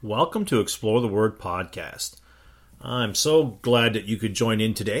Welcome to Explore the Word podcast. I'm so glad that you could join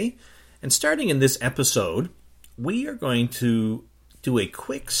in today. And starting in this episode, we are going to do a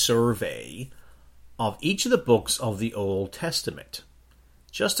quick survey of each of the books of the Old Testament,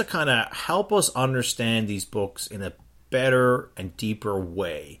 just to kind of help us understand these books in a better and deeper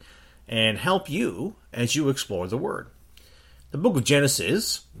way and help you as you explore the Word. The book of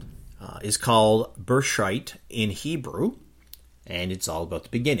Genesis is called Bereshit in Hebrew. And it's all about the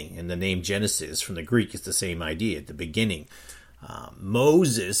beginning. And the name Genesis from the Greek is the same idea, at the beginning.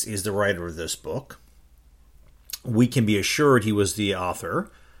 Moses is the writer of this book. We can be assured he was the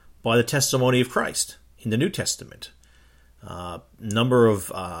author by the testimony of Christ in the New Testament. Number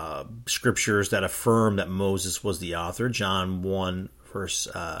of scriptures that affirm that Moses was the author. John 1, verse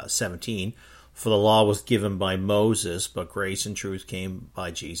 17. For the law was given by Moses, but grace and truth came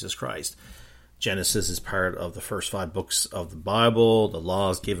by Jesus Christ. Genesis is part of the first 5 books of the Bible. The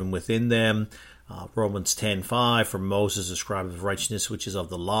law is given within them. Romans 10:5, for Moses described the righteousness which is of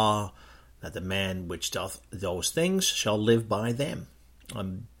the law, that the man which doth those things shall live by them.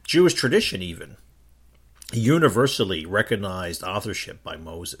 Jewish tradition even universally recognized authorship by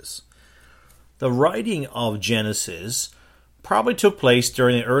Moses. The writing of Genesis probably took place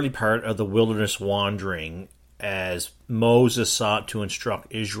during the early part of the wilderness wandering as Moses sought to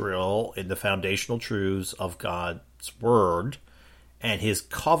instruct Israel in the foundational truths of God's Word and His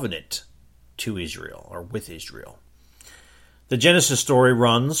covenant to Israel, or with Israel. The Genesis story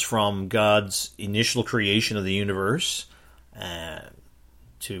runs from God's initial creation of the universe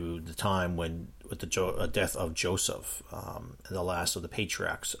to the time when, with the death of Joseph, the last of the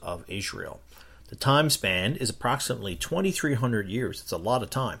patriarchs of Israel. The time span is approximately 2,300 years. It's a lot of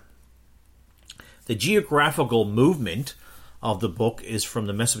time. The geographical movement of the book is from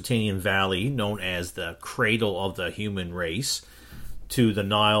the Mesopotamian Valley, known as the cradle of the human race, to the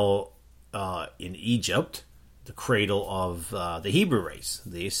Nile in Egypt, the cradle of the Hebrew race.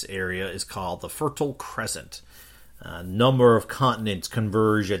 This area is called the Fertile Crescent. A number of continents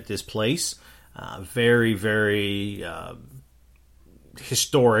converge at this place. Very, very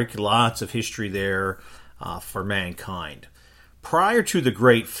historic, lots of history there for mankind. Prior to the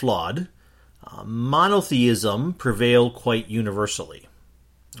Great Flood, monotheism prevailed quite universally.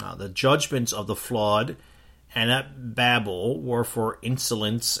 The judgments of the flood and at Babel were for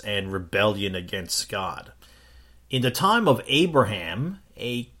insolence and rebellion against God. In the time of Abraham,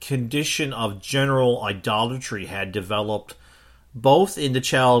 a condition of general idolatry had developed both in the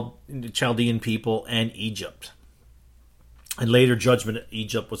Chaldean people and Egypt. And later judgment in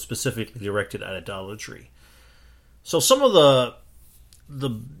Egypt was specifically directed at idolatry. So some of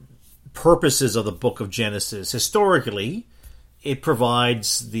the purposes of the book of Genesis. Historically, it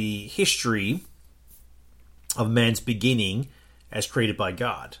provides the history of man's beginning as created by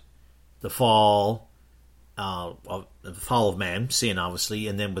God. The fall of man, sin obviously,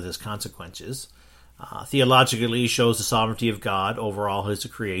 and then with his consequences. Theologically, it shows the sovereignty of God over all his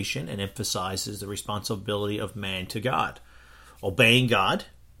creation and emphasizes the responsibility of man to God. Obeying God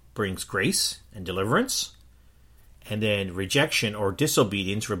brings grace and deliverance. And then rejection or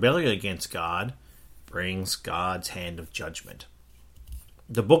disobedience, rebellion against God, brings God's hand of judgment.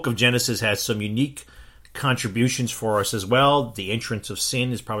 The book of Genesis has some unique contributions for us as well. The entrance of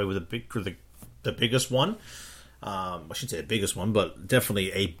sin is probably the biggest one. I shouldn't say the biggest one, but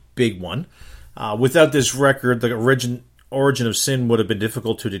definitely a big one. Without this record, the origin of sin would have been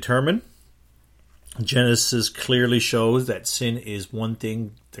difficult to determine. Genesis clearly shows that sin is one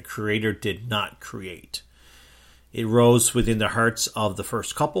thing the Creator did not create. It rose within the hearts of the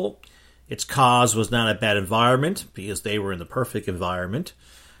first couple. Its cause was not a bad environment, because they were in the perfect environment,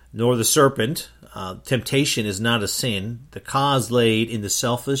 nor the serpent. Temptation is not a sin. The cause laid in the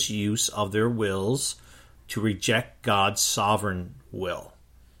selfish use of their wills to reject God's sovereign will,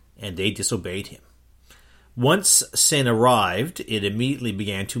 and they disobeyed Him. Once sin arrived, it immediately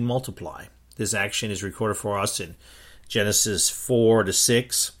began to multiply. This action is recorded for us in Genesis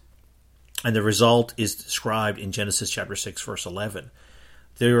 4-6. And the result is described in Genesis chapter 6, verse 11.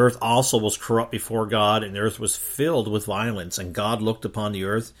 The earth also was corrupt before God, and the earth was filled with violence. And God looked upon the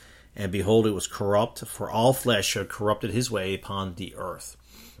earth, and behold, it was corrupt, for all flesh had corrupted his way upon the earth.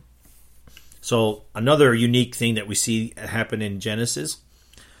 So another unique thing that we see happen in Genesis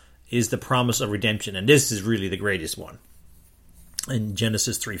is the promise of redemption. And this is really the greatest one. In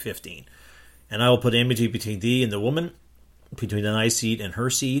Genesis 3:15. And I will put enmity between thee and the woman, between thy seed and her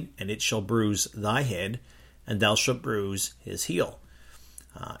seed, and it shall bruise thy head, and thou shalt bruise his heel.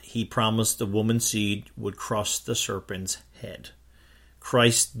 He promised the woman's seed would crush the serpent's head.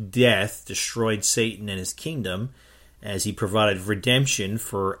 Christ's death destroyed Satan and his kingdom, as he provided redemption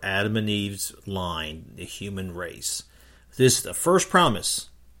for Adam and Eve's line, the human race. This is the first promise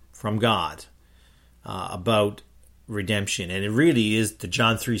from God about redemption, and it really is the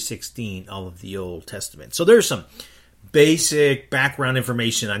John 3:16 of the Old Testament. So there's some basic background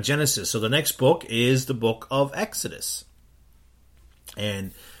information on Genesis. So the next book is the book of Exodus.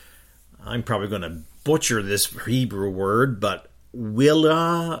 And I'm probably going to butcher this Hebrew word, but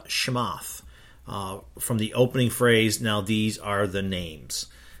Willa Shemath. From the opening phrase, now these are the names.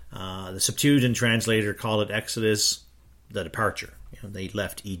 The Septuagint translator called it Exodus, the departure. They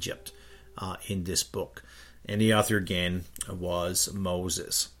left Egypt in this book. And the author again was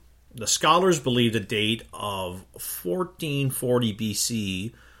Moses. The scholars believe the date of 1440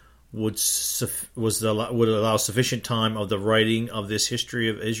 BC would allow sufficient time of the writing of this history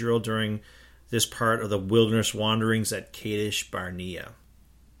of Israel during this part of the wilderness wanderings at Kadesh Barnea.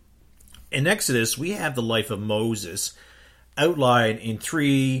 In Exodus, we have the life of Moses outlined in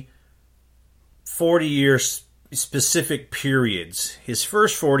 3 40-year specific periods. His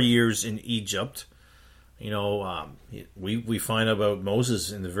first 40 years in Egypt, we find about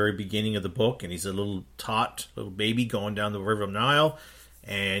Moses in the very beginning of the book, and he's a little baby going down the river of Nile,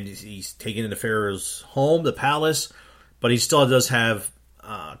 and he's taken into Pharaoh's home, the palace, but he still does have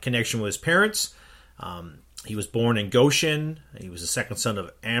connection with his parents. He was born in Goshen. He was the second son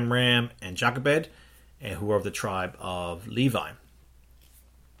of Amram and Jochebed, and who are of the tribe of Levi.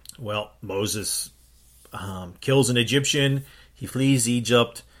 Well, Moses kills an Egyptian. He flees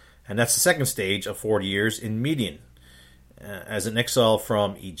Egypt. And that's the second stage of 40 years in Midian, as an exile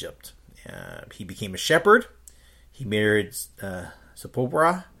from Egypt. He became a shepherd. He married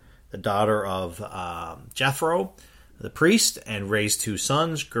Zipporah, the daughter of Jethro, the priest, and raised 2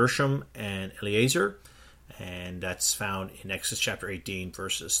 sons, Gershom and Eleazar. And that's found in Exodus chapter 18,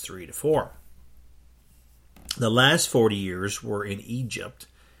 verses 3 to 4. The last 40 years were in Egypt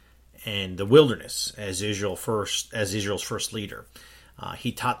and the wilderness as Israel's first leader.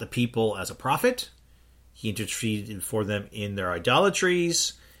 He taught the people as a prophet. He interceded for them in their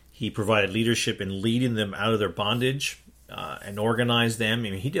idolatries. He provided leadership in leading them out of their bondage and organized them.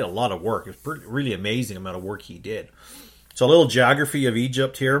 He did a lot of work. It was really amazing amount of work he did. So a little geography of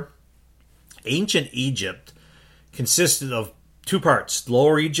Egypt here. Ancient Egypt consisted of 2 parts.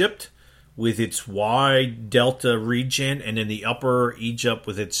 Lower Egypt with its wide delta region, and then the upper Egypt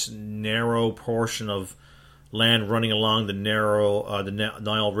with its narrow portion of land running along the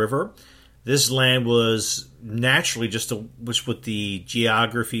Nile River. This land was naturally which with the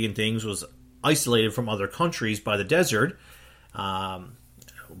geography and things was isolated from other countries by the desert,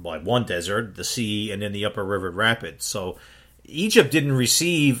 by one desert, the sea, and then the upper river rapids. So Egypt didn't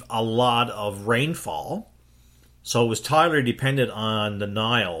receive a lot of rainfall, so it was entirely dependent on the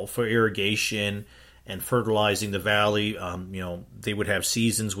Nile for irrigation and fertilizing the valley. They would have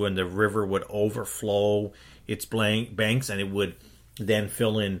seasons when the river would overflow its banks, and it would then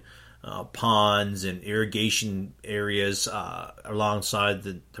fill in ponds and irrigation areas alongside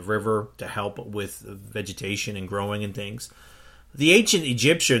the river to help with vegetation and growing and things. The ancient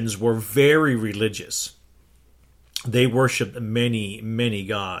Egyptians were very religious. They worshipped many, many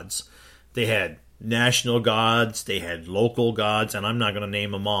gods. They had national gods, they had local gods, and I'm not going to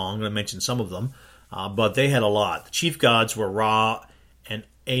name them all. I'm going to mention some of them, but they had a lot. The chief gods were Ra and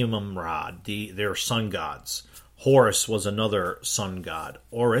Amon-Ra, their sun gods. Horus was another sun god.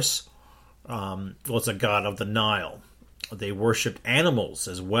 Horus was a god of the Nile. They worshipped animals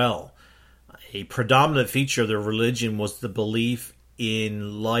as well. A predominant feature of their religion was the belief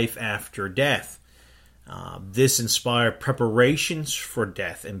in life after death. This inspired preparations for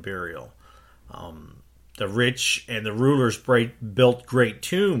death and burial. The rich and the rulers built great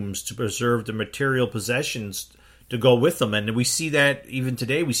tombs to preserve the material possessions to go with them, and we see that even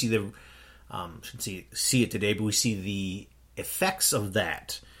today. We see see it today, but we see the effects of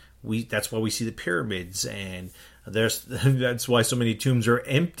that. That's why we see the pyramids, and that's why so many tombs are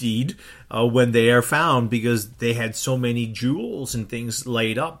emptied when they are found, because they had so many jewels and things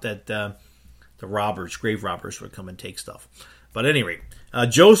laid up that the grave robbers would come and take stuff. But anyway,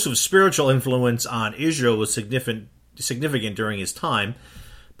 Joseph's spiritual influence on Israel was significant during his time,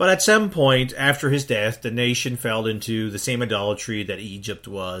 but at some point after his death, the nation fell into the same idolatry that Egypt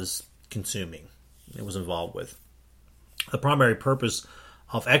was consuming. It was involved with. The primary purpose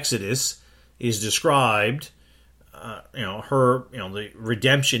of Exodus is described, the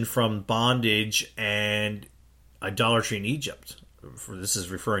redemption from bondage and idolatry in Egypt. This is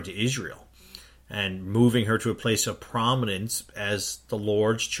referring to Israel, and moving her to a place of prominence as the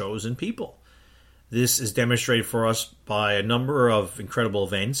Lord's chosen people. This is demonstrated for us by a number of incredible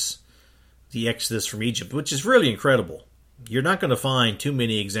events. the Exodus from Egypt, which is really incredible. You're not going to find too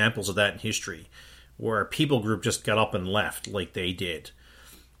many examples of that in history, where a people group just got up and left like they did.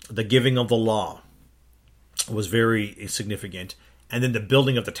 The giving of the law was very significant. And then the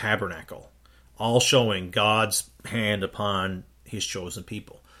building of the tabernacle, all showing God's hand upon his chosen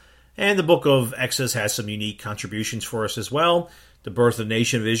people. And the book of Exodus has some unique contributions for us as well. The birth of the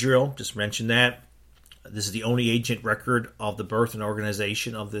nation of Israel, just mentioned that. This is the only ancient record of the birth and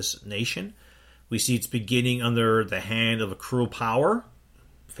organization of this nation. We see its beginning under the hand of a cruel power,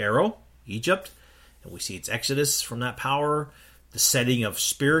 Pharaoh, Egypt. And we see its exodus from that power, the setting of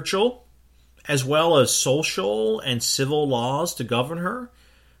spiritual, as well as social and civil laws to govern her.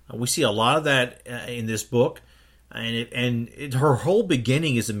 We see a lot of that in this book. And her whole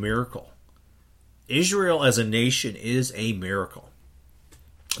beginning is a miracle. Israel as a nation is a miracle.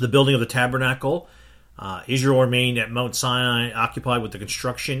 The building of the tabernacle, Israel remained at Mount Sinai occupied with the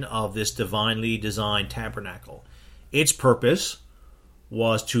construction of this divinely designed tabernacle. Its purpose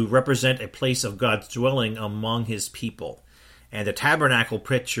was to represent a place of God's dwelling among his people. And the tabernacle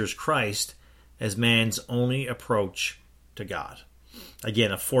pictures Christ as man's only approach to God.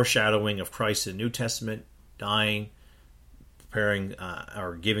 Again, a foreshadowing of Christ in the New Testament, dying, preparing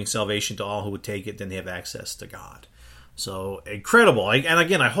or giving salvation to all who would take it, then they have access to God. So incredible. And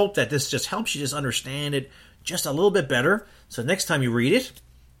again, I hope that this just helps you just understand it just a little bit better. So next time you read it,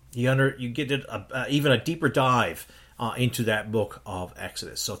 you get it even a deeper dive into that book of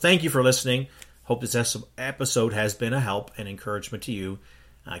Exodus. So thank you for listening. Hope this episode has been a help and encouragement to you.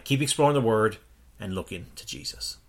 Keep exploring the Word and looking to Jesus.